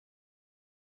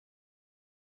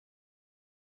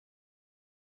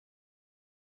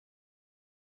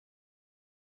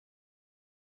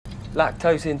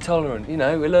lactose intolerant, you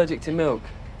know, allergic to milk.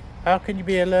 How can you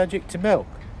be allergic to milk?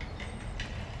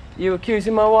 You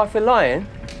accusing my wife of lying?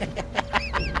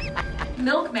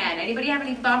 Milkman. Anybody have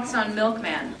any thoughts on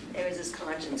Milkman? It was his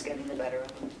conscience getting the better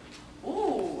of him.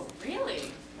 Ooh,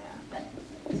 really?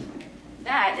 Yeah.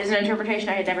 That is an interpretation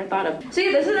I had never thought of.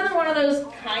 See, this is another one of those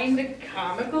kind of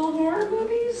comical horror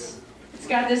movies. It's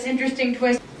got this interesting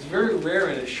twist. It's very rare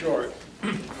in a short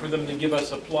for them to give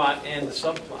us a plot and a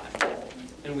subplot.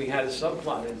 And we had a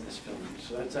subplot in this film,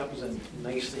 so that was a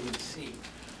nice thing to see.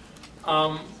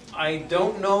 I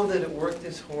don't know that it worked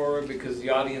as horror because the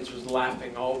audience was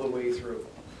laughing all the way through.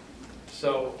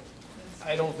 So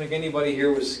I don't think anybody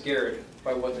here was scared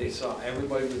by what they saw.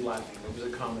 Everybody was laughing. It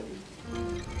was a comedy.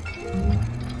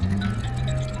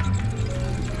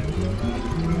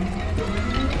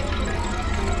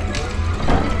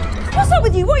 What's up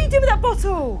with you? What are you doing with that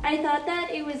bottle? I thought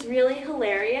that it was really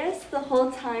hilarious. The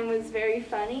whole time was very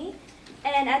funny.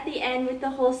 And at the end with the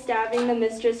whole stabbing the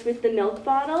mistress with the milk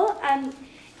bottle,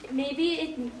 maybe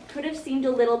it could have seemed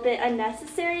a little bit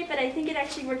unnecessary, but I think it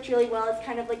actually worked really well. It's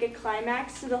kind of like a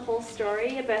climax to the whole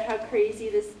story about how crazy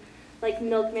this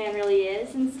milkman really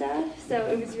is and stuff. So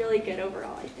it was really good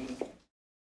overall, I think.